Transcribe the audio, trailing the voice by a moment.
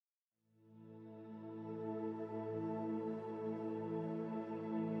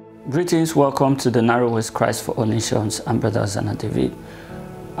Greetings, welcome to the Narrow Ways Christ for All Nations. I'm Brother Hosanna David.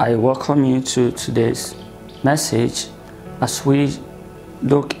 I welcome you to today's message. As we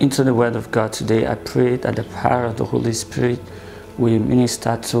look into the Word of God today, I pray that the power of the Holy Spirit will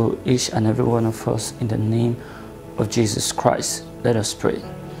minister to each and every one of us in the name of Jesus Christ. Let us pray.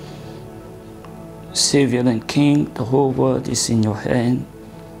 Savior and King, the whole world is in your hand.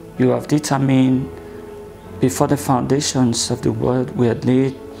 You have determined before the foundations of the world were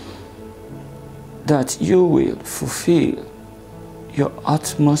laid that you will fulfill your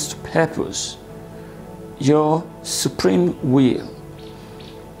utmost purpose, your supreme will.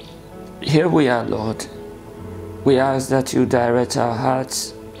 Here we are, Lord. We ask that you direct our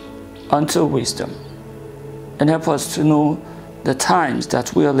hearts unto wisdom and help us to know the times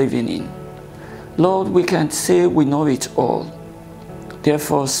that we are living in. Lord, we can't say we know it all.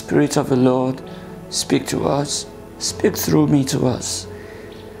 Therefore, Spirit of the Lord, speak to us, speak through me to us.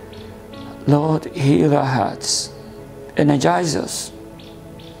 Lord, heal our hearts, energize us,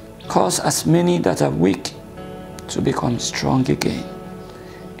 cause as many that are weak to become strong again.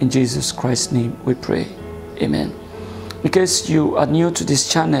 In Jesus Christ's name we pray. Amen. In case you are new to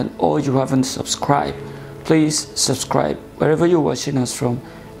this channel or you haven't subscribed, please subscribe. Wherever you're watching us from,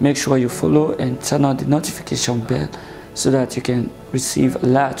 make sure you follow and turn on the notification bell so that you can receive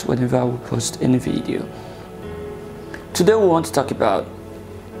alerts whenever we post any video. Today we want to talk about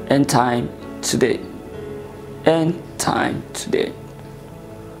end time today. End time today.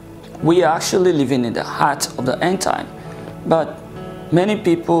 We are actually living in the heart of the end time, but many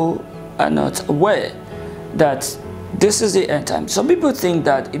people are not aware that this is the end time. Some people think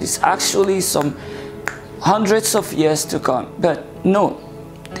that it is actually some hundreds of years to come, but no,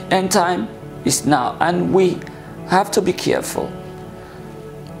 the end time is now, and we have to be careful.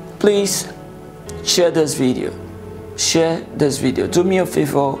 Please share this video. Share this video. Do me a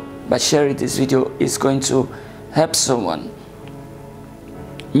favor by sharing this video. It's going to help someone.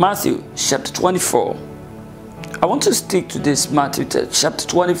 Matthew chapter 24. I want to stick to this Matthew chapter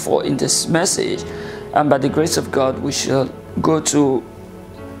 24 in this message, and by the grace of God we shall go to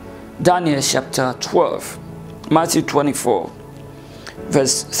Daniel chapter 12. Matthew 24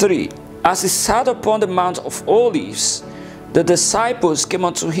 verse 3. As he sat upon the Mount of Olives, the disciples came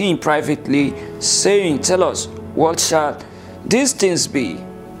unto him privately, saying, Tell us, what shall these things be?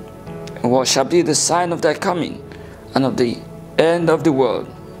 And what shall be the sign of thy coming, and of the end of the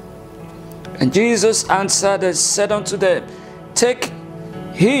world? And Jesus answered and said unto them, Take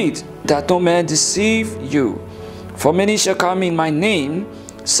heed that no man deceive you. For many shall come in my name,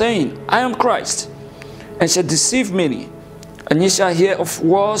 saying, I am Christ, and shall deceive many. And ye shall hear of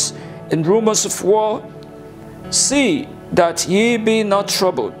wars and rumors of war. See that ye be not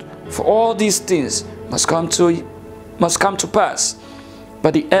troubled, for all these things must come to pass,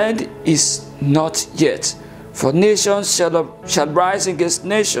 but the end is not yet. For nations shall rise against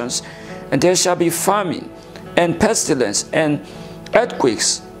nations, and there shall be famine and pestilence and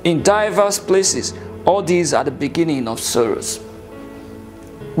earthquakes in diverse places. All these are the beginning of sorrows.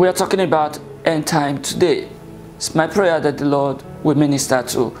 We are talking about end time today. It's my prayer that the Lord will minister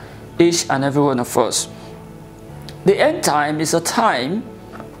to each and every one of us. The end time is a time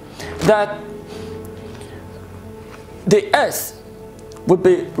that the earth will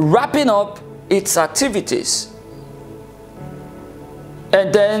be wrapping up its activities,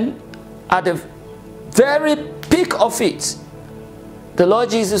 and then at the very peak of it, the Lord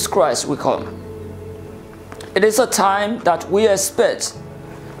Jesus Christ will come. It is a time that we expect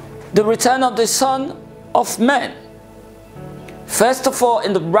the return of the Son of Man. First of all,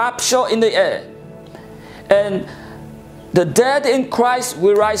 in the rapture in the air, and the dead in Christ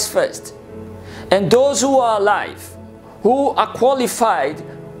will rise first, and those who are alive, who are qualified,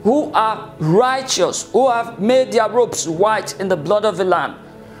 who are righteous, who have made their robes white in the blood of the Lamb,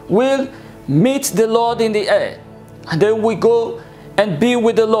 will meet the Lord in the air, and then we go and be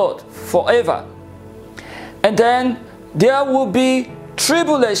with the Lord forever. And then there will be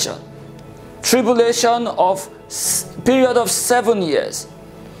tribulation of period of 7 years,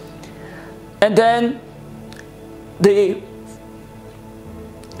 and then the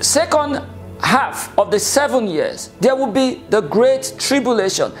second half of the 7 years there will be the great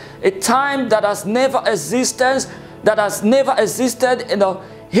tribulation, a time that has never existed in the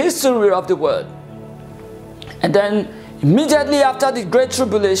history of the world. And then immediately after the great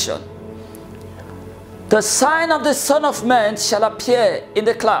tribulation, the sign of the Son of Man shall appear in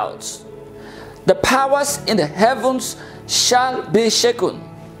the clouds. The powers in the heavens shall be shaken.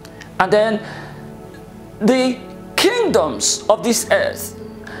 And then the kingdoms of this earth,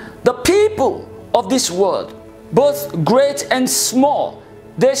 the people of this world, both great and small,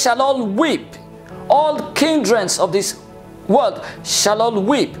 they shall all weep. All kindreds of this world shall all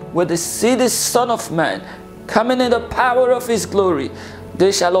weep when they see the Son of Man coming in the power of his glory.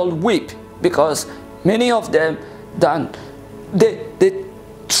 They shall all weep, because many of them they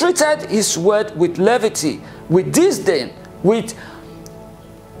treated his word with levity, with disdain, with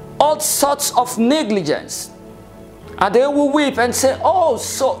all sorts of negligence. And they will weep and say, oh,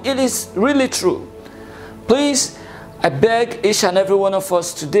 so it is really true. Please, I beg each and every one of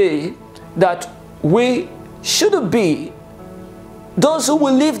us today that we shouldn't be those who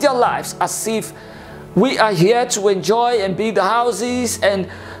will live their lives as if we are here to enjoy and build houses and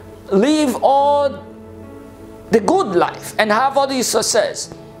live all the good life and have all the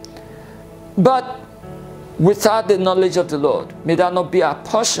success, but without the knowledge of the Lord. May that not be our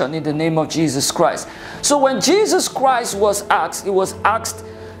portion in the name of Jesus Christ. So when Jesus Christ was asked, he was asked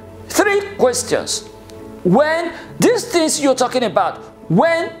 3 questions. When these things you're talking about,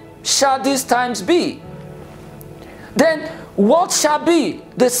 when shall these times be? Then what shall be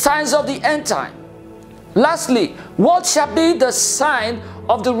the signs of the end time? Lastly, what shall be the sign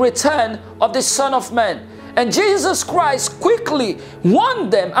of the return of the Son of Man? And Jesus Christ quickly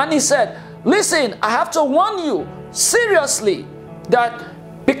warned them, and he said, listen, I have to warn you seriously that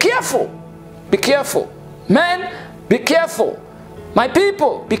be careful, be careful. Men, be careful. My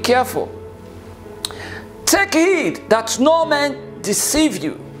people, be careful. Take heed that no man deceive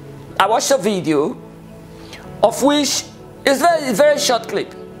you. I watched a video of which is very short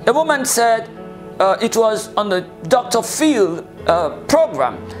clip. A woman said, it was on the Dr. Phil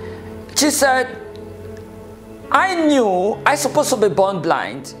program. She said, I knew I supposed to be born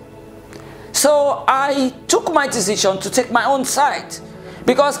blind. So I took my decision to take my own sight,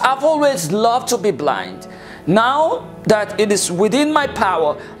 because I've always loved to be blind. Now that it is within my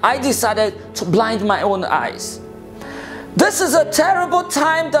power, I decided to blind my own eyes. This is a terrible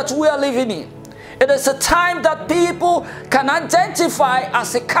time that we are living in. It is a time that people can identify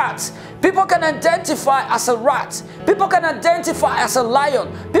as a cat. People can identify as a rat. People can identify as a lion.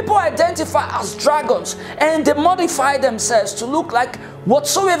 People identify as dragons. And they modify themselves to look like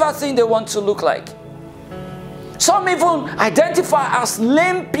whatsoever thing they want to look like. Some even identify as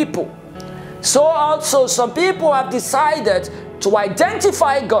lame people. So also some people have decided to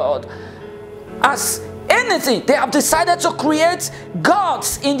identify God as anything. They have decided to create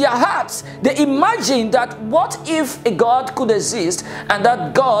gods in their hearts. They imagine that what if a God could exist and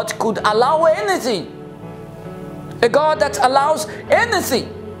that God could allow anything? A God that allows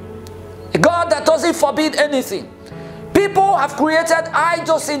anything. A God that doesn't forbid anything. People have created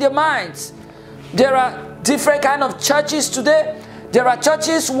idols in their minds. There are different kind of churches today. There are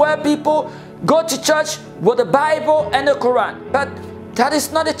churches where people go to church with the Bible and the Quran. But that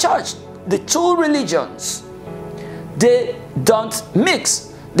is not a church. The two religions, they don't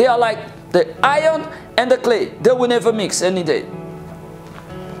mix. They are like the iron and the clay. They will never mix any day.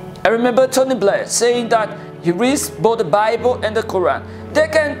 I remember Tony Blair saying that he reads both the Bible and the Quran. They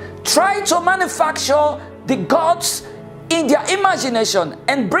can try to manufacture the gods in their imagination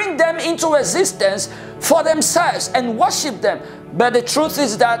and bring them into existence for themselves and worship them. But the truth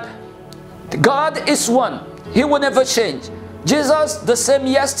is that God is one. He will never change. Jesus the same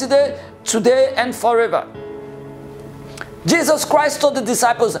yesterday, today, and forever. Jesus Christ told the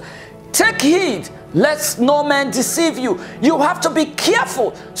disciples, take heed lest no man deceive you. You have to be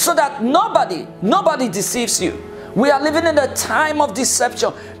careful so that nobody deceives you. We are living in a time of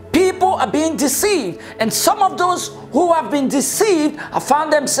deception. People are being deceived, and some of those who have been deceived have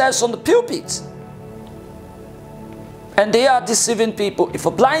found themselves on the pulpits. And they are deceiving people. If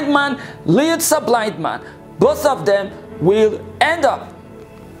a blind man leads a blind man, both of them will end up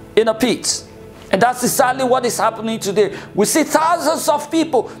in a pit. And that's exactly what is happening today. We see thousands of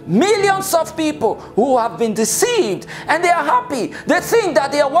people, millions of people who have been deceived, and they are happy. They think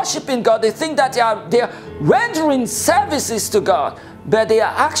that they are worshiping God. They think that they are rendering services to God, but they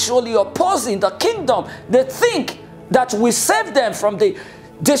are actually opposing the kingdom. They think that we save them from the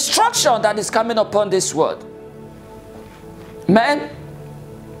destruction that is coming upon this world. Men,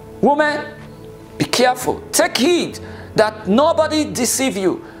 women, be careful. Take heed that nobody deceive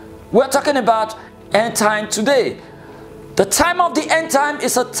you. We're talking about end time today. The time of the end time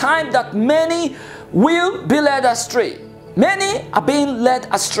is a time that many will be led astray. Many are being led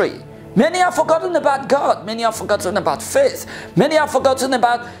astray. Many have forgotten about God. Many have forgotten about faith. Many have forgotten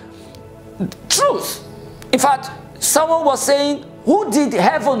about truth. In fact, someone was saying, who did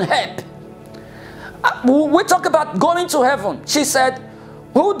heaven help? We talk about going to heaven. She said,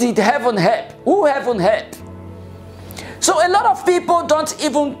 who did heaven help? Who heaven help? So a lot of people don't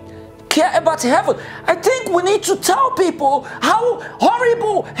even care about heaven. I think we need to tell people how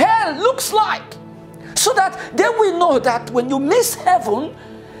horrible hell looks like, so that they will know that when you miss heaven,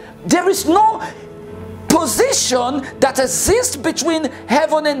 there is no position that exists between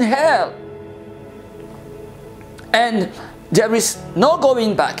heaven and hell. And there is no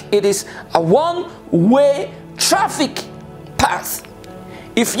going back. It is a one-way traffic path.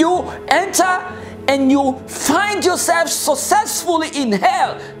 If you enter and you find yourself successfully in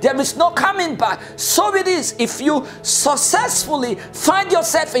hell, there is no coming back. So it is if you successfully find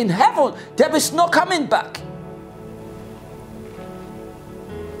yourself in heaven, there is no coming back.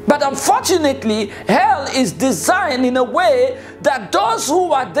 But unfortunately, hell is designed in a way that those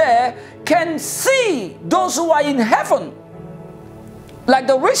who are there can see those who are in heaven. Like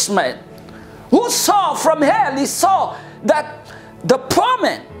the rich man who saw from hell, he saw that the poor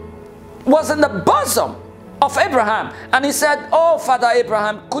man was in the bosom of Abraham, and he said, "Oh, Father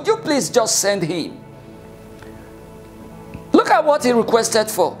Abraham, could you please just send him?" Look at what he requested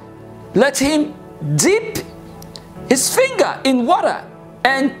for. Let him dip his finger in water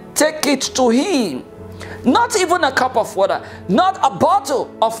and take it to him. Not even a cup of water, not a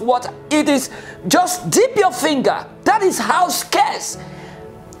bottle of water. It is just dip your finger. That is how scarce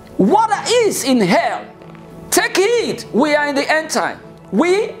water is in hell. Take heed. We are in the end time.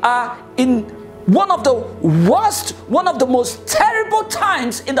 We are in one of the worst, one of the most terrible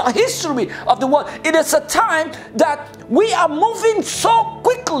times in the history of the world. It is a time that we are moving so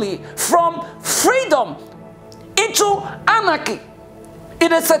quickly from freedom into anarchy.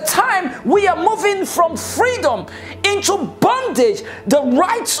 It is a time we are moving from freedom into bondage. The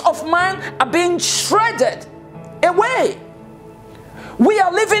rights of man are being shredded away. We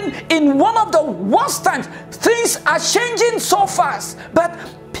are living in one of the worst times. Things are changing so fast, but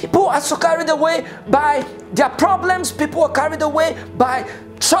people are so carried away by their problems. People are carried away by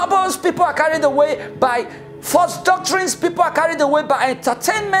troubles. People are carried away by false doctrines. People are carried away by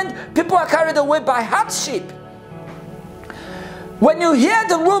entertainment. People are carried away by hardship. When you hear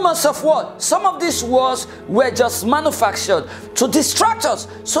the rumors of war, some of these wars were just manufactured to distract us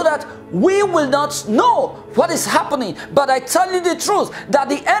so that we will not know what is happening. But I tell you the truth, that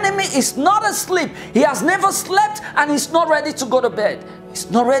the enemy is not asleep. He has never slept, and he's not ready to go to bed. He's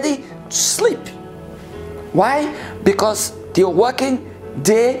not ready to sleep. Why? Because they're working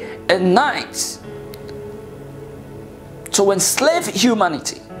day and night to enslave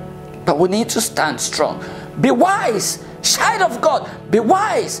humanity. But we need to stand strong. Be wise. Child of God, be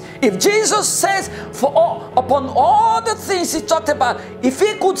wise. If Jesus says, upon all the things he talked about, if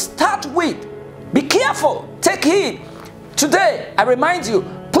he could start with, be careful, take heed. Today, I remind you,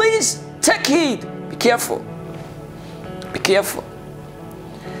 please take heed, be careful. Be careful.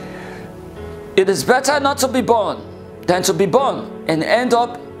 It is better not to be born than to be born and end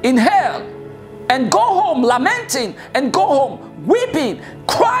up in hell and go home lamenting and go home weeping,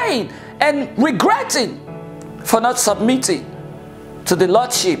 crying and regretting for not submitting to the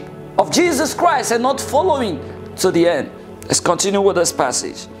Lordship of Jesus Christ and not following to the end. Let's continue with this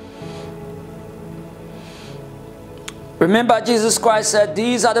passage. Remember, Jesus Christ said,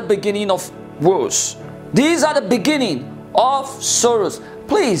 these are the beginning of woes. These are the beginning of sorrows.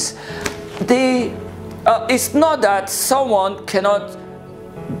 Please, it's not that someone cannot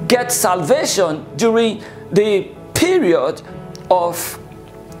get salvation during the period of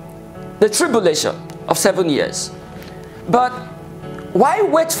the tribulation of 7 years. But why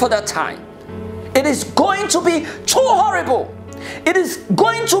wait for that time? It is going to be too horrible. It is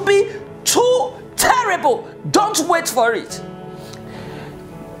going to be too terrible. Don't wait for it.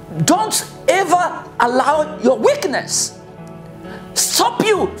 Don't ever allow your weakness stop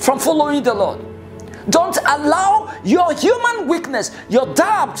you from following the Lord. Don't allow your human weakness, your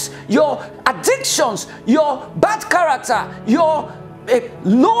doubts, your addictions, your bad character, your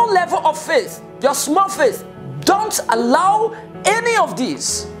low level of faith, your small faith. Don't allow any of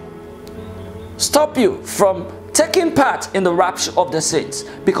these stop you from taking part in the rapture of the saints,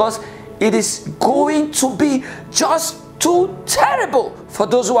 because it is going to be just too terrible for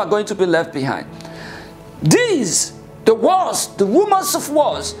those who are going to be left behind. These, the wars, the rumors of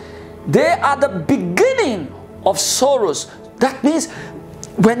wars, they are the beginning of sorrows. That means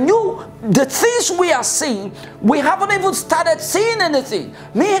when the things we are seeing, we haven't even started seeing anything.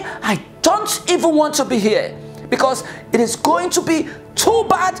 Me, I don't even want to be here, because it is going to be too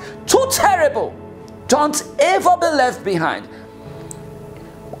bad, too terrible. Don't ever be left behind.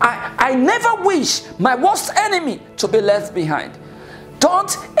 I never wish my worst enemy to be left behind.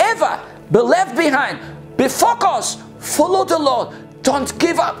 Don't ever be left behind. Be focused. Follow the Lord. Don't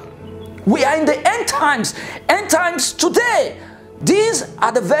give up. We are in the end times. End times today. These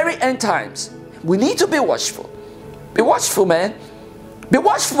are the very end times. We need to be watchful. Be watchful, man. Be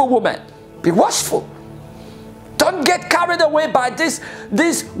watchful, woman. Be watchful. Don't get carried away by this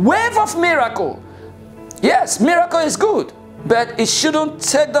wave of miracle. Yes, miracle is good, but it shouldn't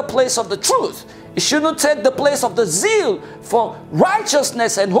take the place of the truth. It shouldn't take the place of the zeal for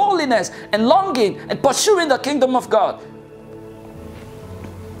righteousness and holiness and longing and pursuing the kingdom of God.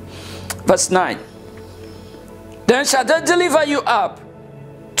 Verse 9. Then shall they deliver you up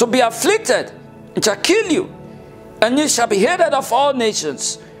to be afflicted, and shall kill you, and you shall be hated of all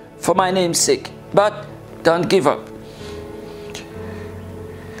nations for my name's sake. But don't give up.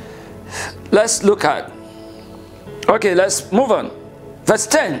 Let's look at. Okay, let's move on. Verse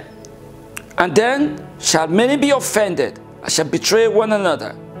 10. And then shall many be offended, and shall betray one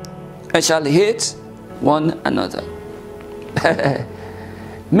another, and shall hate one another.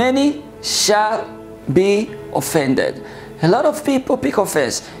 Many shall be offended. A lot of people pick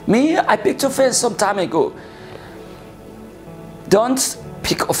offense. Me, I picked offense some time ago. Don't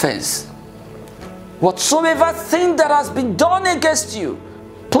pick offense. Whatsoever thing that has been done against you,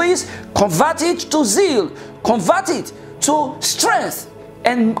 please convert it to zeal, convert it to strength,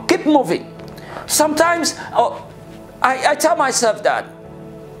 and keep moving. Sometimes I tell myself that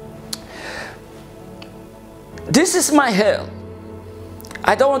this is my hell.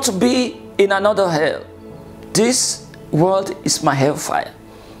 I don't want to be in another hell. This world is my hellfire.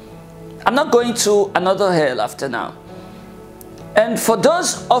 I'm not going to another hell after now. And for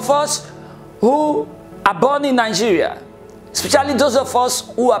those of us who are born in Nigeria, especially those of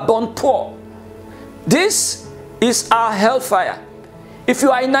us who are born poor, this is our hellfire. If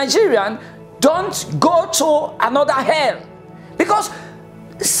you are a Nigerian, don't go to another hell, because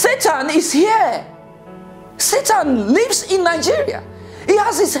Satan is here. Satan lives in Nigeria. He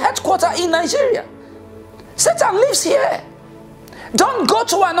has his headquarters in Nigeria. Satan lives here. Don't go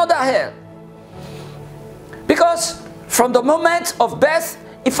to another hell, because from the moment of birth,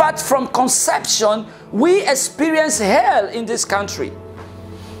 in fact from conception, we experience hell in this country.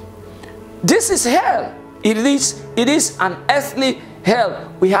 This is hell. It is an earthly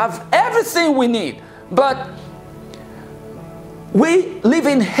hell. We have everything we need, but we live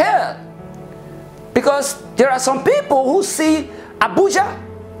in hell because there are some people who see Abuja.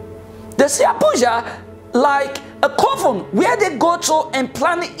 They see Abuja like a coven where they go to and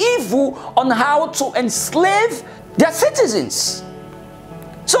plan evil on how to enslave their citizens.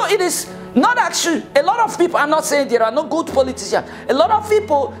 So it is not actually, a lot of people, I'm not saying there are no good politicians, a lot of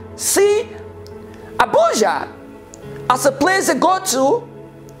people see Abuja as a place they go to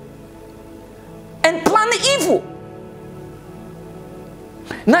and plan evil.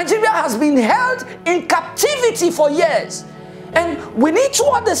 Nigeria has been held in captivity for years, and we need to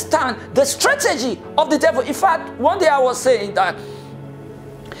understand the strategy of the devil. In fact, one day I was saying that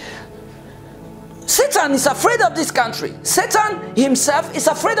Satan is afraid of this country. Satan himself is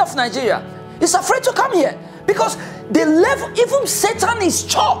afraid of Nigeria. He's afraid to come here because the level, even Satan is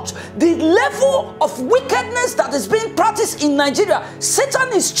shocked. The level of wickedness that is being practiced in Nigeria, Satan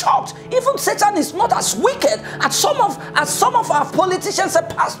is shocked. Even Satan is not as wicked as some of our politicians and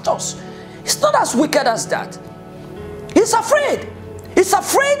pastors. He's not as wicked as that. He's afraid. He's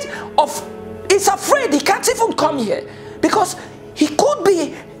afraid. He can't even come here because he could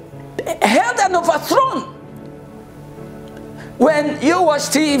be held and overthrown. When you watch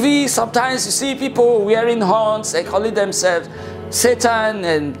TV, sometimes you see people wearing horns and calling themselves Satan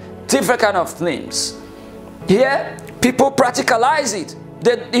and different kind of names. Here, people practicalize it.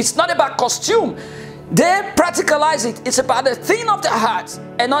 It's not about costume. They practicalize it. It's about the thing of the heart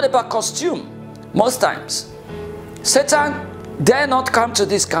and not about costume. Most times, Satan dare not come to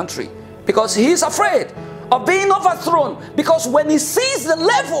this country because he is afraid of being overthrown, because when he sees the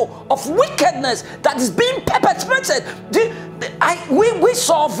level of wickedness that is being perpetrated, we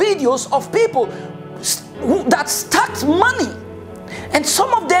saw videos of people that stacked money, and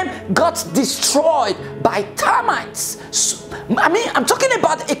some of them got destroyed by termites. I mean, I'm talking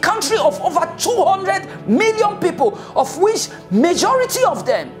about a country of over 200 million people, of which majority of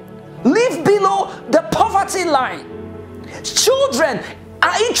them live below the poverty line. Children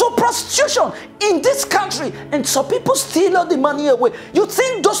are into prostitution in this country, and some people steal the money away. You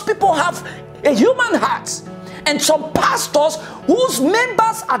think those people have a human heart? And some pastors whose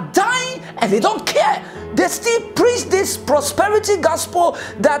members are dying and they don't care. They still preach this prosperity gospel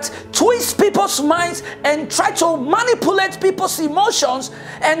that twists people's minds and try to manipulate people's emotions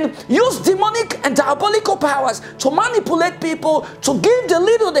and use demonic and diabolical powers to manipulate people to give the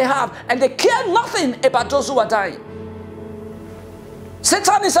little they have, and they care nothing about those who are dying.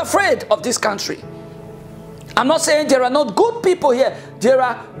 Satan is afraid of this country. I'm not saying there are not good people here. There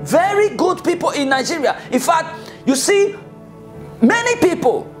are very good people in Nigeria. In fact, you see many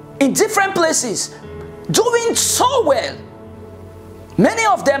people in different places doing so well. Many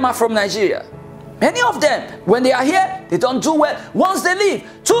of them are from Nigeria. Many of them, when they are here, they don't do well. Once they leave,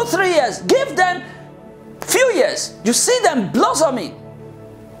 2, 3 years, give them few years, you see them blossoming.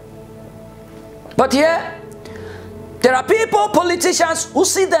 But here, there are people, politicians, who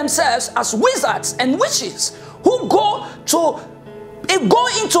see themselves as wizards and witches, who go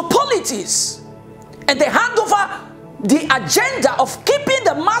into politics, and they hand over the agenda of keeping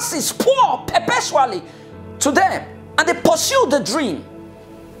the masses poor perpetually to them, and they pursue the dream.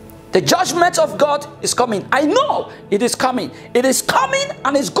 The judgment of God is coming. I know it is coming. It is coming,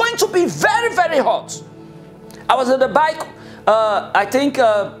 and it's going to be very, very hot. I was on the bike, I think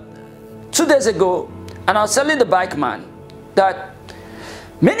 2 days ago, and I was telling the bike man that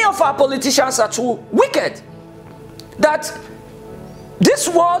many of our politicians are too wicked. That this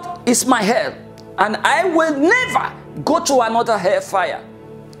world is my hell, and I will never go to another hellfire.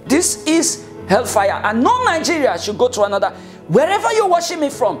 This is hellfire, and no Nigeria should go to another. Wherever you're watching me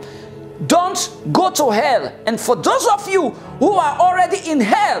from, don't go to hell. And for those of you who are already in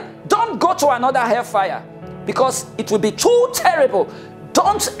hell, don't go to another hellfire, because it will be too terrible.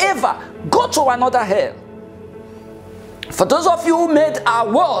 Don't ever go to another hell. For those of you who made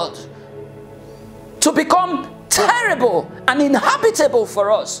our world to become terrible and uninhabitable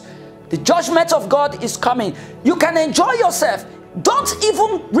for us, the judgment of God is coming. You can enjoy yourself. Don't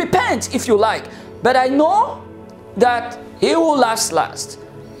even repent if you like. But I know that he who laughs last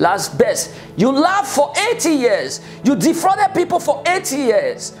best. You laugh for 80 years. You defrauded people for 80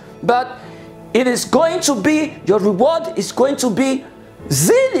 years. But it is going to be, your reward is going to be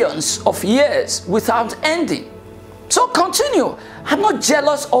zillions of years without ending. So continue. I'm not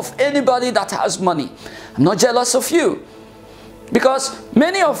jealous of anybody that has money. I'm not jealous of you. Because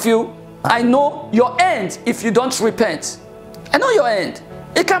many of you, I know your end if you don't repent. I know your end.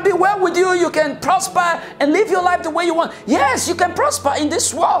 It can be well with you. You can prosper and live your life the way you want. Yes, you can prosper in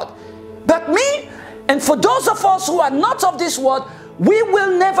this world. But me, and for those of us who are not of this world, we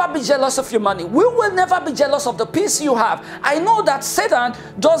will never be jealous of your money. We will never be jealous of the peace you have. I know that Satan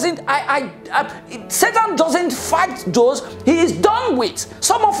doesn't, Satan doesn't fight those he is done with.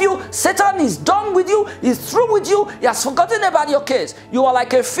 Some of you, Satan is done with you. He's through with you. He has forgotten about your case. You are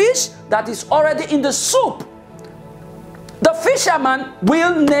like a fish that is already in the soup. The fisherman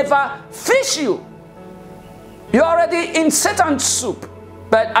will never fish you. You're already in Satan's soup.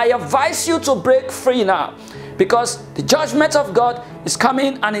 But I advise you to break free now, because the judgment of God is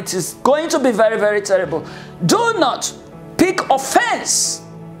coming, and it is going to be very, very terrible. Do not pick offense.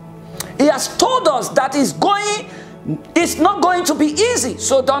 He has told us that it's not going to be easy,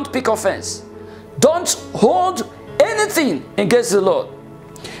 so don't pick offense. Don't hold anything against the Lord.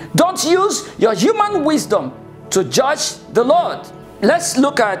 Don't use your human wisdom to judge the Lord. Let's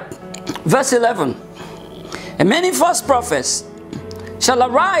look at verse 11. And many false prophets shall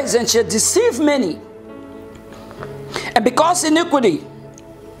arise and shall deceive many. And because iniquity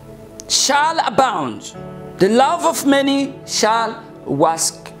shall abound, the love of many shall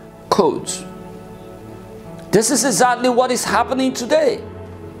wax cold. This is exactly what is happening today.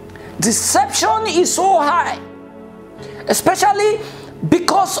 Deception is so high, especially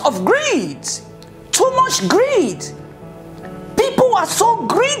because of greed. Too much greed. People are so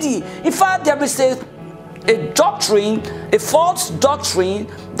greedy. In fact, there is a doctrine, a false doctrine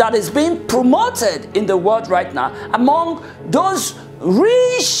that is being promoted in the world right now among those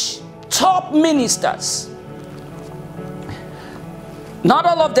rich top ministers. Not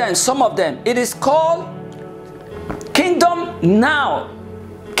all of them, some of them. It is called Kingdom Now.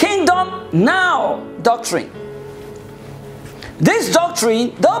 Kingdom Now doctrine. This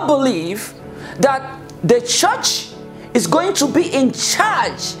doctrine, they believe that the church is going to be in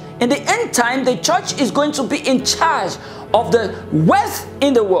charge. In the end time, the church is going to be in charge of the wealth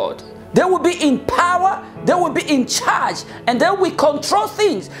in the world. They will be in power, they will be in charge, and they will control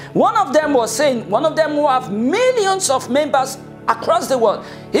things. One of them was saying, one of them who have millions of members across the world,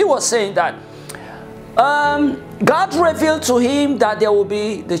 he was saying that God revealed to him that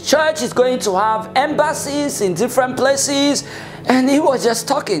the church is going to have embassies in different places, and he was just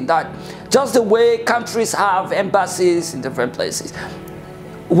talking that just the way countries have embassies in different places.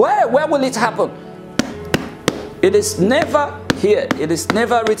 Where will it happen? It is never here. It is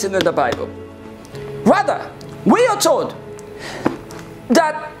never written in the Bible. Rather, we are told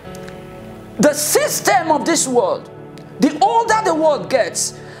that the system of this world, the older the world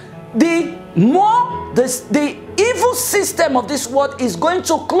gets, the more the evil system of this world is going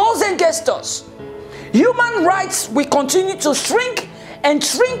to close against us. Human rights will continue to shrink and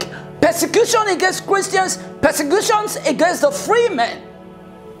shrink. Persecution against Christians, persecutions against the free men,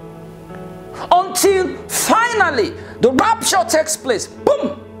 until finally the rapture takes place.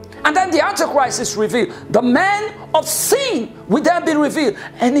 Boom! And then the Antichrist is revealed. The man of sin will then be revealed,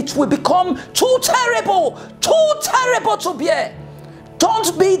 and it will become too terrible to bear.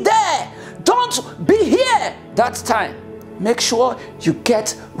 Don't be there. Don't be here that time. Make sure you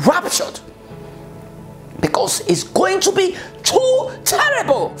get raptured, because it's going to be too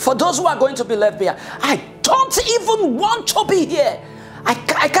terrible for those who are going to be left behind. I don't even want to be here. I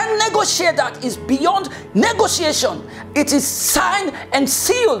can't negotiate that. It's beyond negotiation. It is signed and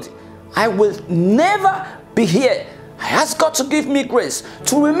sealed. I will never be here. I ask God to give me grace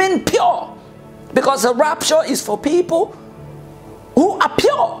to remain pure, because the rapture is for people who are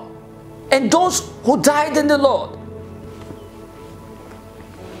pure and those who died in the Lord.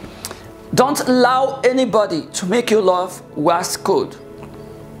 Don't allow anybody to make you love wax code.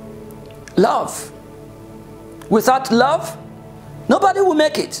 Love. Without love, nobody will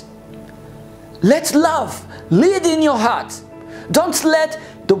make it. Let love lead in your heart. Don't let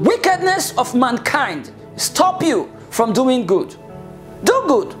the wickedness of mankind stop you from doing good. Do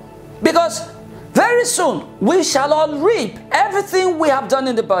good, because very soon we shall all reap everything we have done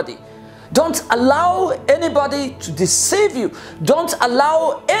in the body. Don't allow anybody to deceive you. Don't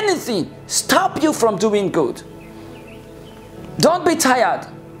allow anything stop you from doing good. Don't be tired.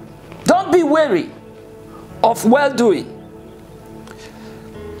 Don't be weary of well-doing.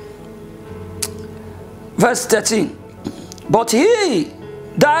 Verse 13. But he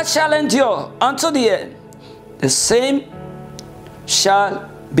that shall endure unto the end, the same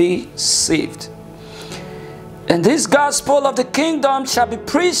shall be saved. And this gospel of the kingdom shall be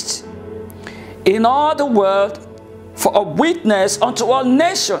preached in all the world for a witness unto all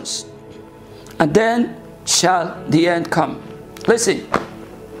nations, and then shall the end come. Listen,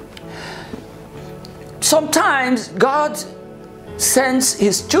 sometimes God sends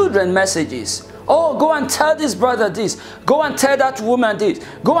his children messages. Oh, go and tell this brother this. Go and tell that woman this.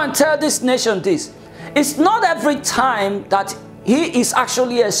 Go and tell this nation this. It's not every time that he is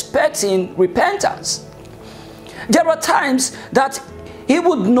actually expecting repentance. There are times that he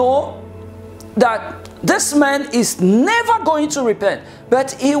would know that this man is never going to repent,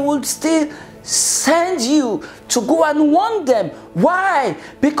 but he would still send you to go and warn them. Why?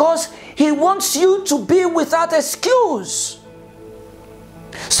 Because he wants you to be without excuse.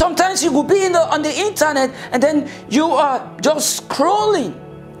 Sometimes you will be on the internet, and then you are just scrolling,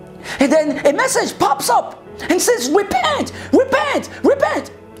 and then a message pops up and says, repent, repent,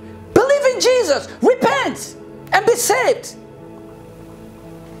 repent, believe in Jesus, repent and be saved.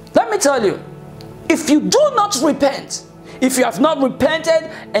 Let me tell you, if you do not repent, if you have not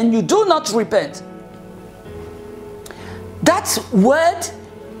repented and you do not repent, that word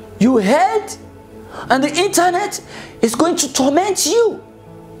you heard on the internet is going to torment you.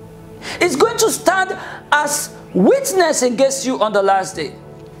 It's going to stand as witness against you on the last day.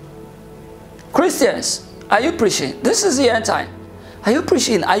 Christians, are you preaching? This is the end time. Are you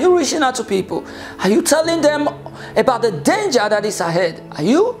preaching? Are you reaching out to people? Are you telling them about the danger that is ahead? Are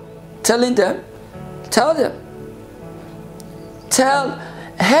you telling them? Tell them. Tell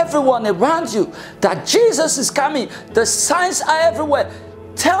everyone around you that Jesus is coming. The signs are everywhere.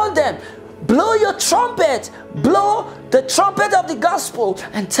 Tell them. Blow your trumpet. Blow the trumpet of the gospel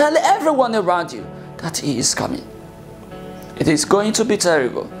and tell everyone around you that he is coming. It is going to be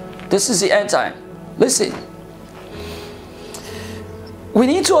terrible. This is the end time. Listen. We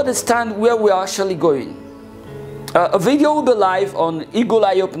need to understand where we are actually going. A video will be live on Eagle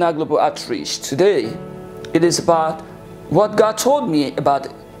Eye Opener Global Outreach today. It is about what God told me about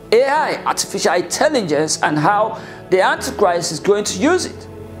AI, artificial intelligence, and how the Antichrist is going to use it.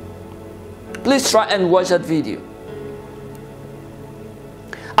 Please try and watch that video.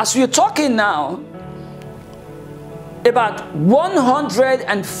 As we are talking now, about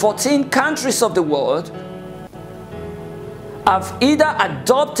 114 countries of the world have either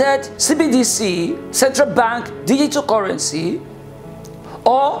adopted CBDC, central bank digital currency,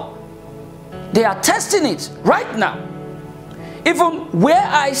 or they are testing it right now. Even where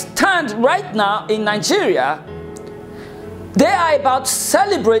I stand right now in Nigeria, they are about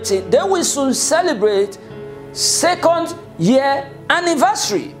celebrating, they will soon celebrate 2nd year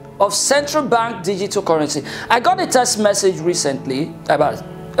anniversary of central bank digital currency. I got a text message recently, about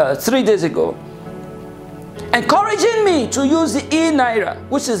 3 days ago, encouraging me to use the Naira,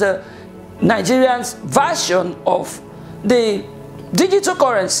 which is a Nigerian version of the digital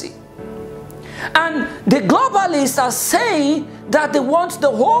currency. And the globalists are saying that they want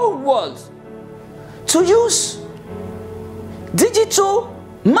the whole world to use digital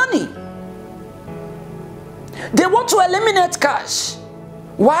money. They want to eliminate cash.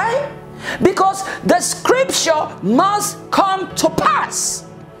 Why? Because the scripture must come to pass.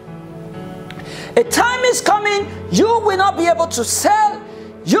 A time is coming, you will not be able to sell,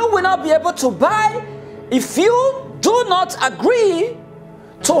 you will not be able to buy, if you do not agree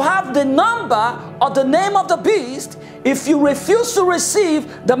to have the number or the name of the beast. If you refuse to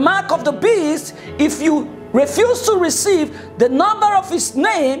receive the mark of the beast, if you refuse to receive the number of his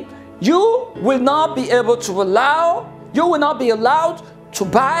name, you will not be able to you will not be allowed to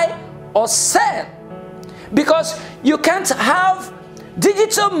buy or sell. Because you can't have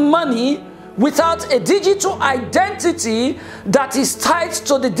digital money without a digital identity that is tied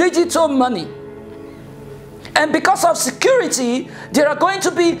to the digital money. And because of security, there are going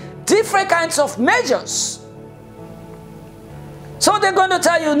to be different kinds of measures. So they're going to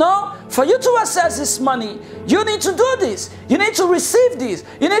tell you, no, for you to access this money, you need to do this. You need to receive this.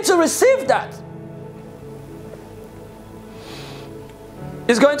 You need to receive that.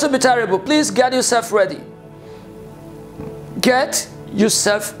 It's going to be terrible. Please get yourself ready. Get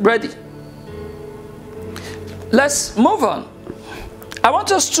yourself ready. Let's move on. I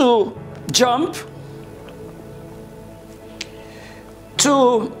want us to jump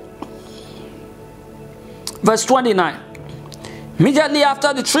to verse 29. Immediately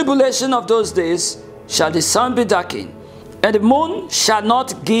after the tribulation of those days shall the sun be darkened, and the moon shall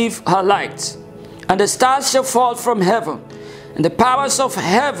not give her light, and the stars shall fall from heaven, and the powers of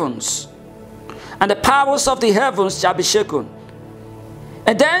heavens and the powers of the heavens shall be shaken.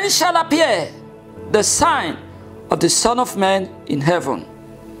 And then shall appear the sign of the Son of Man in heaven.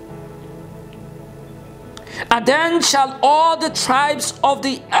 And then shall all the tribes of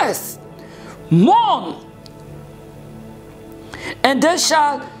the earth mourn, and they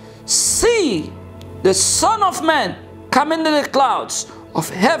shall see the Son of Man coming in the clouds of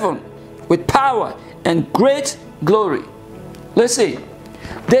heaven with power and great glory. Let's see.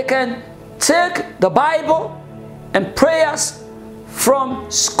 They can take the Bible and prayers from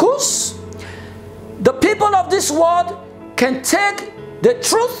schools. The people of this world can take the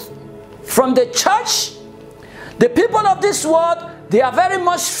truth from the church. The people of this world, they are very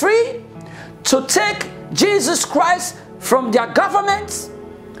much free to take Jesus Christ from their governments.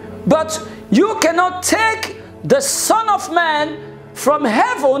 But you cannot take the Son of Man from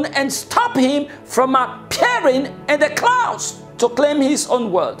heaven and stop him from appearing in the clouds to claim his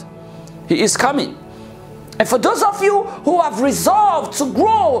own world. He is coming. And for those of you who have resolved to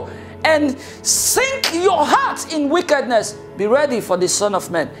grow and sink your heart in wickedness, be ready for the Son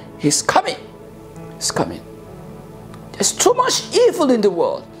of Man. He's coming. He's coming. There's too much evil in the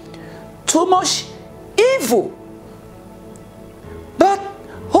world. Too much evil. But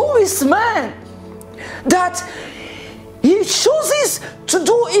who is man that he chooses to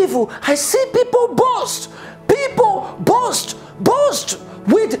do evil? I see people boast. People boast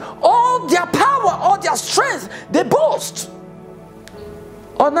with all their power, all their strength. They boast.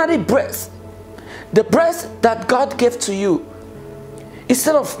 Ordinary breath, the breath that God gave to you,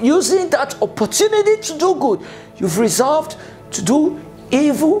 instead of using that opportunity to do good, you've resolved to do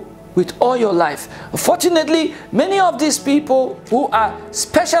evil with all your life. Unfortunately, many of these people who are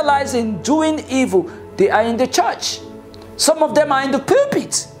specialized in doing evil, they are in the church. Some of them are in the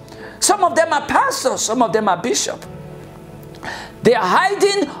pulpit. Some of them are pastors. Some of them are bishops. They are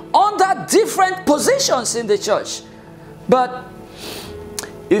hiding under different positions in the church. But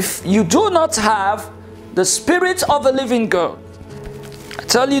if you do not have the Spirit of a living God, I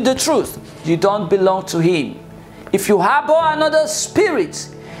tell you the truth, you don't belong to him. If you harbor another spirit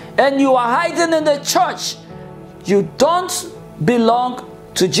and you are hiding in the church, you don't belong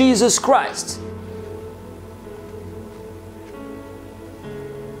to Jesus Christ.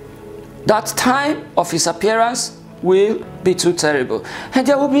 That time of his appearance will be too terrible. And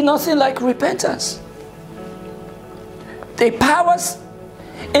there will be nothing like repentance. The powers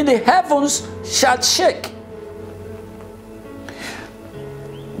in the heavens shall shake.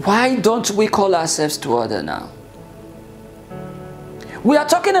 Why don't we call ourselves to order now? We are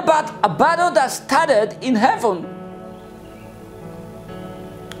talking about a battle that started in heaven.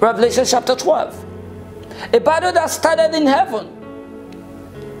 Revelation chapter 12. A battle that started in heaven.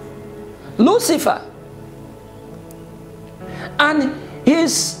 Lucifer and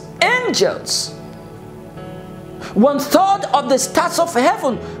his angels, 1/3 of the stars of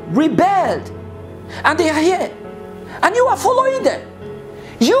heaven, rebelled, and they are here, and you are following them.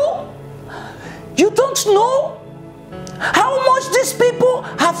 You don't know how much these people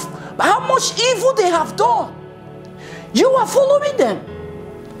have, how much evil they have done. You are following them.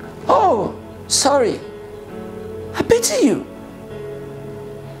 Oh, sorry. I pity you.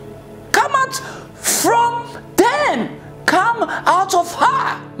 Come out from them. Come out of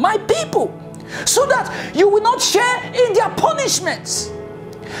her, my people, so that you will not share in their punishments.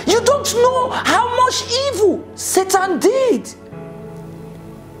 You don't know how much evil Satan did.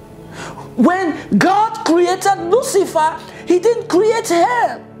 When God created Lucifer, he didn't create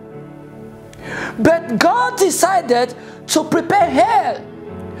hell. But God decided to prepare hell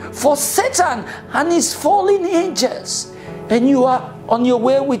for Satan and his fallen angels. And you are on your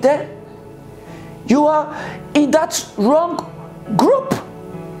way with them. You are in that wrong group.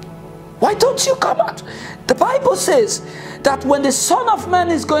 Why don't you come out? The Bible says that when the Son of Man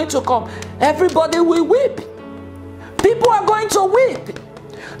is going to come, everybody will weep. People are going to weep.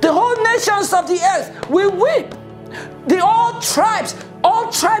 The whole nations of the earth will weep. All tribes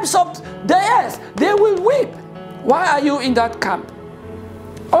of the earth, they will weep. Why are you in that camp?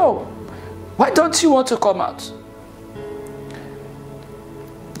 Oh, why don't you want to come out?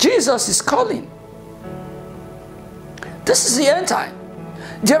 Jesus is calling. This is the end time.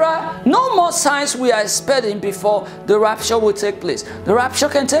 There are no more signs we are expecting before the rapture will take place. The rapture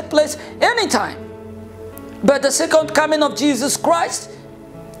can take place anytime. But the second coming of Jesus Christ,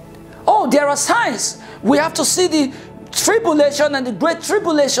 oh, there are signs. We have to see the tribulation and the great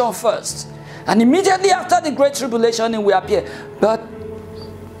tribulation first. And immediately after the great tribulation, it will appear. But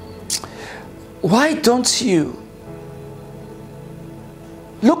why don't you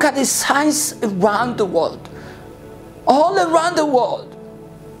look at the signs around the world? All around the world.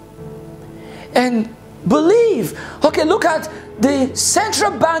 And believe. Okay, look at the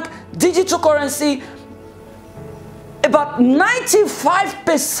central bank digital currency. About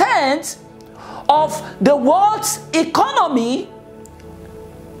 95% of the world's economy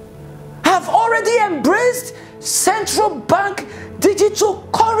have already embraced central bank digital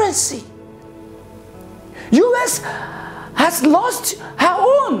currency. US has lost her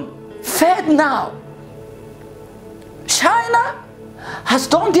own Fed now. China has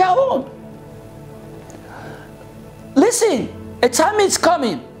done their own. Listen, a time is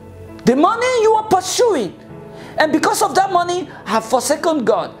coming. The money you are pursuing, and because of that money, have forsaken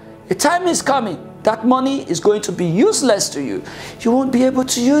God. A time is coming. That money is going to be useless to you. You won't be able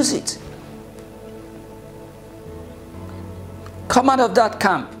to use it. Come out of that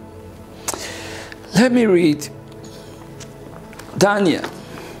camp. Let me read Daniel.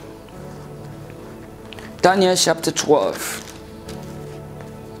 Daniel chapter 12.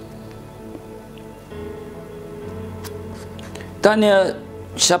 Daniel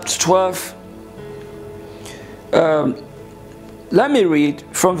chapter 12. Let me read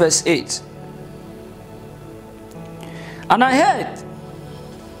from verse 8. And I heard,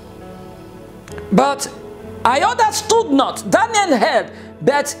 but I understood not. Daniel heard,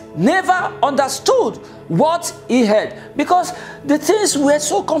 but never understood what he heard, because the things were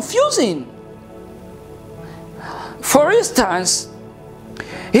so confusing. For instance,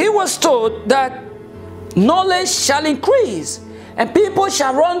 he was told that knowledge shall increase, and people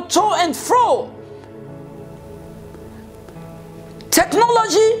shall run to and fro.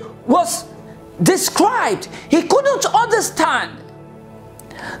 Technology was described. He couldn't understand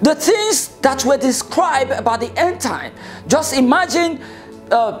the things that were described about the end time. Just imagine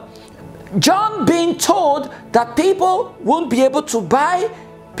John being told that people won't be able to buy,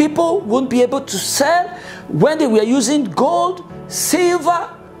 people won't be able to sell when they were using gold, silver,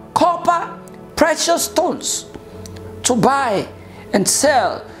 copper, precious stones to buy and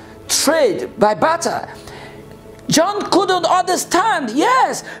sell, trade by barter. John couldn't understand,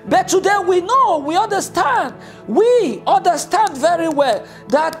 yes, but today we know, we understand. We understand very well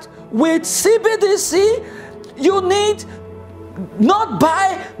that with CBDC, you need not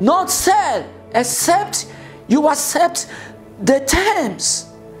buy, not sell, except you accept the terms.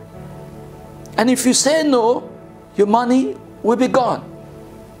 And if you say no, your money will be gone.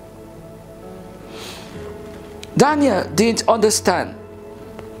 Daniel didn't understand.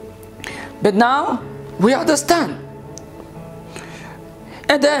 But now we understand.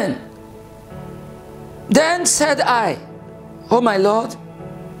 And then said I, O my Lord,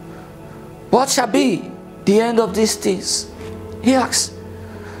 what shall be the end of these things? He asked,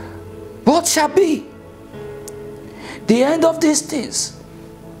 what shall be the end of these things?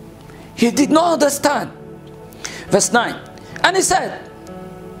 He did not understand. Verse 9. And he said,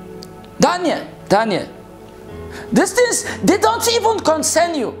 Daniel, these things, they don't even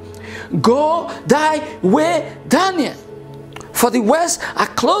concern you. Go thy way, Daniel. For the words are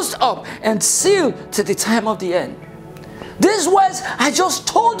closed up and sealed to the time of the end. These words I just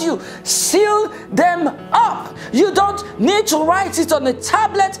told you, seal them up. You don't need to write it on a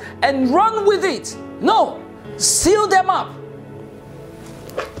tablet and run with it. No, seal them up.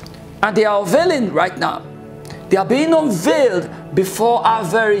 And they are unveiling right now. They are being unveiled before our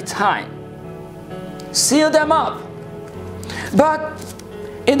very time. Seal them up. But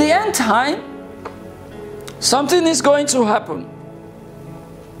in the end time, something is going to happen.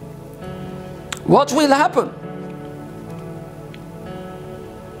 What will happen?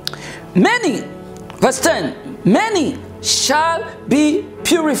 Many, verse 10, many shall be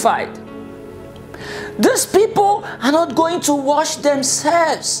purified. These people are not going to wash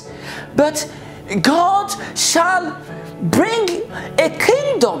themselves, but God shall bring a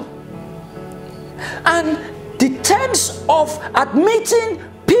kingdom, and the terms of admitting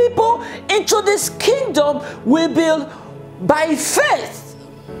people into this kingdom will be by faith.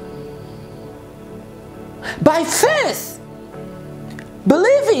 By faith,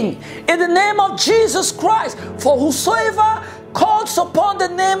 believing in the name of Jesus Christ. For whosoever calls upon the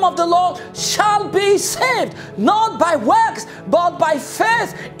name of the Lord shall be saved, not by works, but by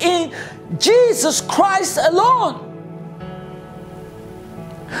faith in Jesus Christ alone.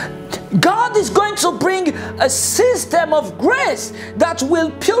 God is going to bring a system of grace that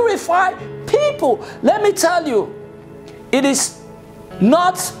will purify people. Let me tell you, it is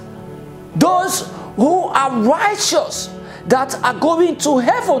not those who are righteous that are going to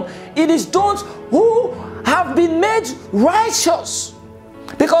heaven. It is those who have been made righteous.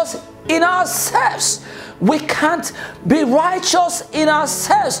 Because in ourselves, we can't be righteous in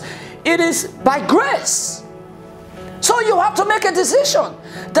ourselves. It is by grace. So you have to make a decision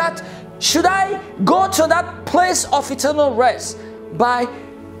that, should I go to that place of eternal rest by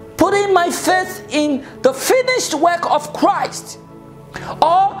putting my faith in the finished work of Christ?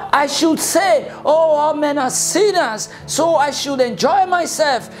 Or I should say, oh, all men are sinners, so I should enjoy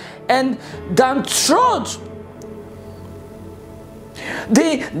myself and downtrod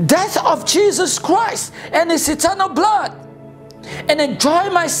the death of Jesus Christ and His eternal blood and enjoy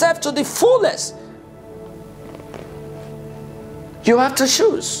myself to the fullest. You have to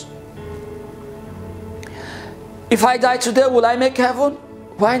choose. If I die today, will I make heaven?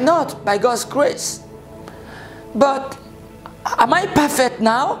 Why not? By God's grace. But am I perfect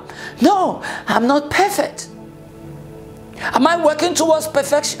now? No, I'm not perfect. Am I working towards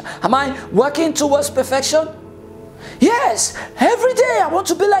perfection? Am I working towards perfection? Yes, every day I want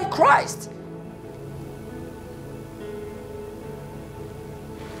to be like Christ.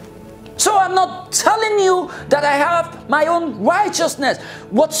 So I'm not telling you that I have my own righteousness.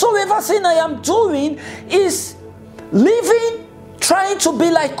 Whatsoever sin I am doing is living, trying to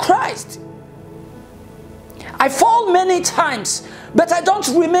be like Christ. I fall many times, but I don't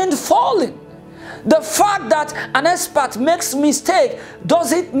remain falling. The fact that an expert makes mistake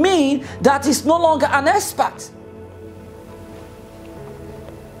doesn't mean that he's no longer an expert.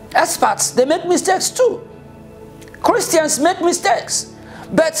 Experts, they make mistakes too. Christians make mistakes.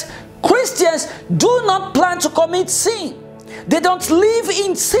 But Christians do not plan to commit sin. They don't live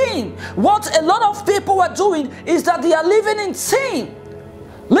in sin. What a lot of people are doing is that they are living in sin.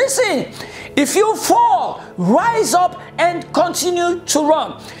 Listen, if you fall, rise up and continue to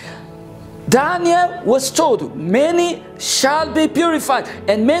run. Daniel was told, many shall be purified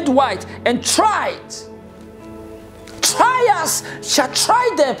and made white and tried. Triers shall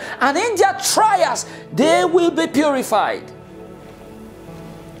try them, and in their trials they will be purified.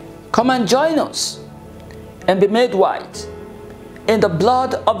 Come and join us and be made white in the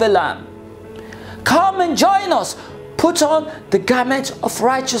blood of the Lamb. Come and join us. Put on the garment of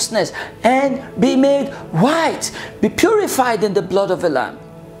righteousness and be made white. Be purified in the blood of the Lamb.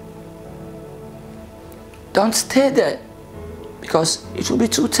 Don't stay there, because it will be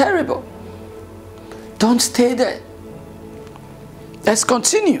too terrible. Don't stay there. Let's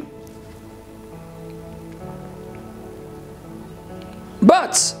continue.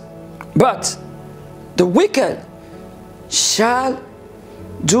 But the wicked shall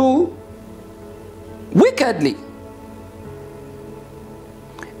do wickedly,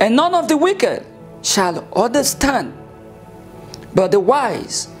 and none of the wicked shall understand, but the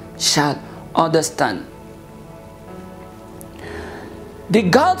wise shall understand. The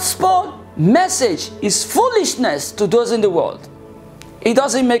gospel message is foolishness to those in the world. It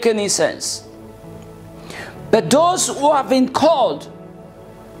doesn't make any sense. But those who have been called,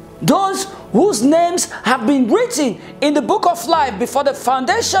 those whose names have been written in the book of life before the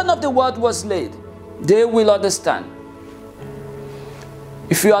foundation of the world was laid, they will understand.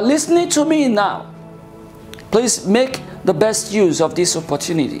 If you are listening to me now, please make the best use of this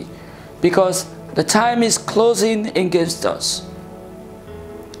opportunity, because the time is closing against us.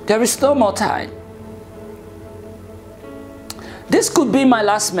 There is no more time. This could be my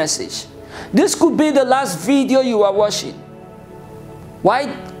last message, This could be the last video you are watching.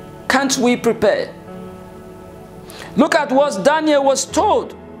 Why can't we prepare? Look at what Daniel was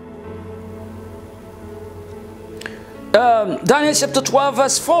told. Daniel chapter 12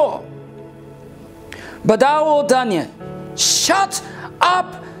 verse 4. But thou, O Daniel, shut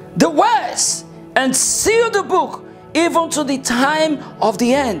up the words and seal the book even to the time of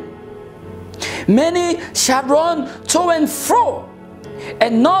the end. Many shall run to and fro,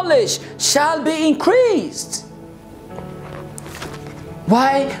 and knowledge shall be increased.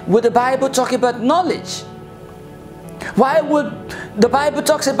 Why would the Bible talk about knowledge? Why would the Bible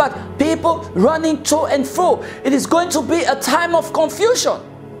talk about people running to and fro? It is going to be a time of confusion.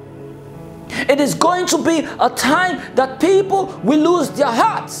 It is going to be a time that people will lose their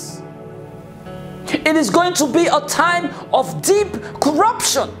hearts. It is going to be a time of deep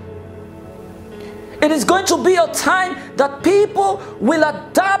corruption. It is going to be a time that people will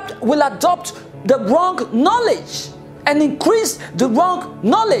adopt the wrong knowledge and increase the wrong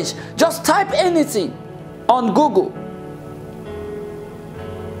knowledge. Just type anything on Google.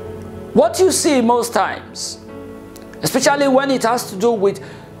 What you see most times, especially when it has to do with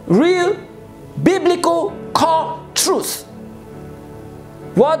real biblical core truth,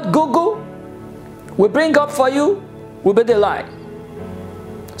 what Google will bring up for you will be the lie.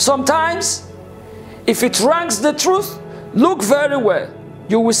 Sometimes, if it ranks the truth, look very well.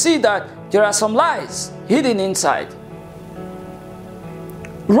 You will see that there are some lies hidden inside.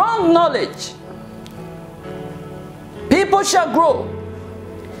 Wrong knowledge. People shall grow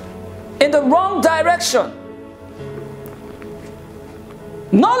in the wrong direction.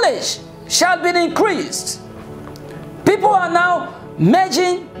 Knowledge shall be increased. People are now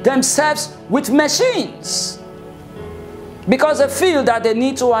merging themselves with machines because they feel that they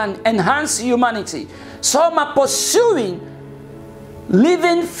need to enhance humanity. Some are pursuing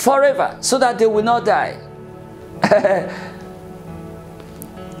living forever so that they will not die.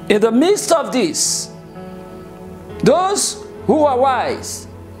 In the midst of this, those who are wise,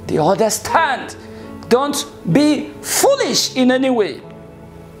 they understand. Don't be foolish in any way.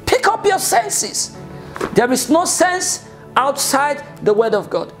 Pick up your senses. There is no sense outside the word of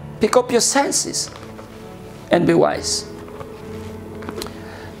God. Pick up your senses and be wise.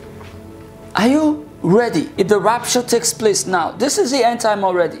 Are you ready? If the rapture takes place now, this is the end time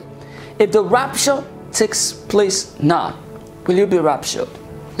already. If the rapture takes place now, will you be raptured?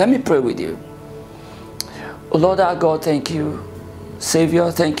 Let me pray with you. Oh Lord our God, thank you.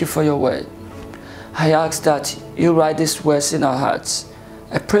 Savior, thank you for your word. I ask that you write these words in our hearts.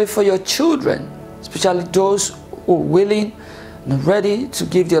 I pray for your children, especially those who are willing and ready to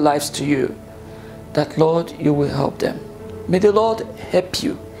give their lives to you, that Lord, you will help them. May the Lord help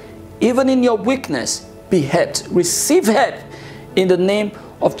you. Even in your weakness, be helped. Receive help in the name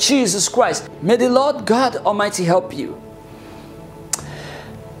of Jesus Christ. May the Lord God Almighty help you.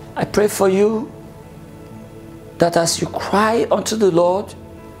 I pray for you that as you cry unto the Lord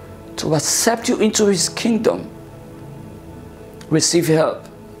to accept you into His kingdom, receive help,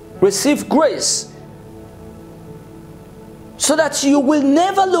 receive grace, so that you will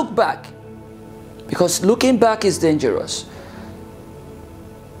never look back, because looking back is dangerous.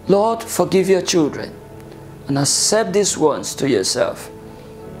 Lord, forgive your children and accept these ones to yourself.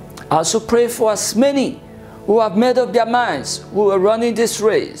 I also pray for as many who have made up their minds, who are running this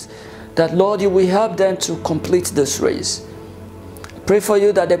race, that Lord, you will help them to complete this race. I pray for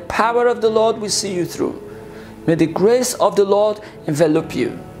you that the power of the Lord will see you through. May the grace of the Lord envelop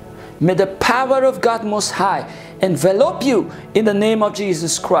you. May the power of God Most High envelop you in the name of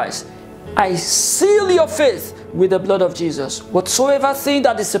Jesus Christ. I seal your faith with the blood of Jesus. Whatsoever thing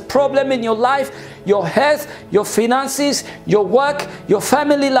that is a problem in your life, your health, your finances, your work, your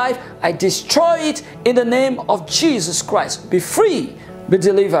family life, I destroy it in the name of Jesus Christ. Be free, be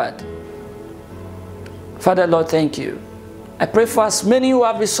delivered. Father, Lord, thank you. I pray for as many who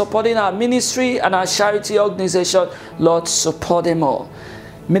have been supporting our ministry and our charity organization. Lord, support them all.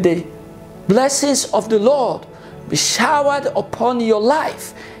 May the blessings of the Lord be showered upon your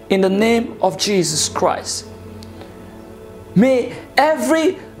life in the name of Jesus Christ. May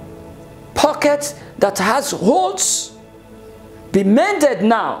every pocket that has holes be mended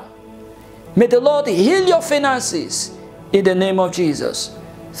now. May the Lord heal your finances in the name of Jesus.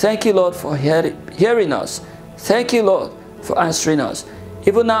 Thank you, Lord, for hearing us. Thank you, Lord, for answering us.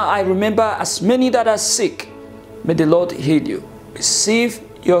 Even now, I remember as many that are sick. May the Lord heal you. Receive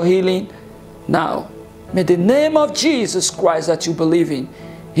your healing now. May the name of Jesus Christ that you believe in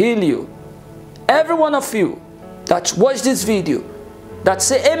heal you. Every one of you that watch this video, that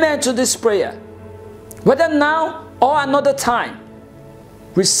say amen to this prayer, whether now or another time,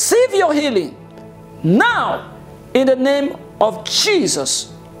 Receive your healing. Now, in the name of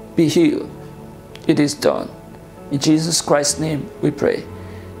Jesus, be healed. It is done. In Jesus Christ's name we pray.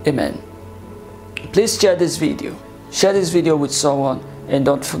 Amen. Please share this video. Share this video with someone and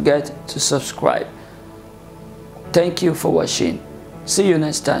don't forget to subscribe. Thank you for watching. See you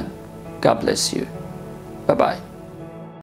next time. God bless you. Bye-bye.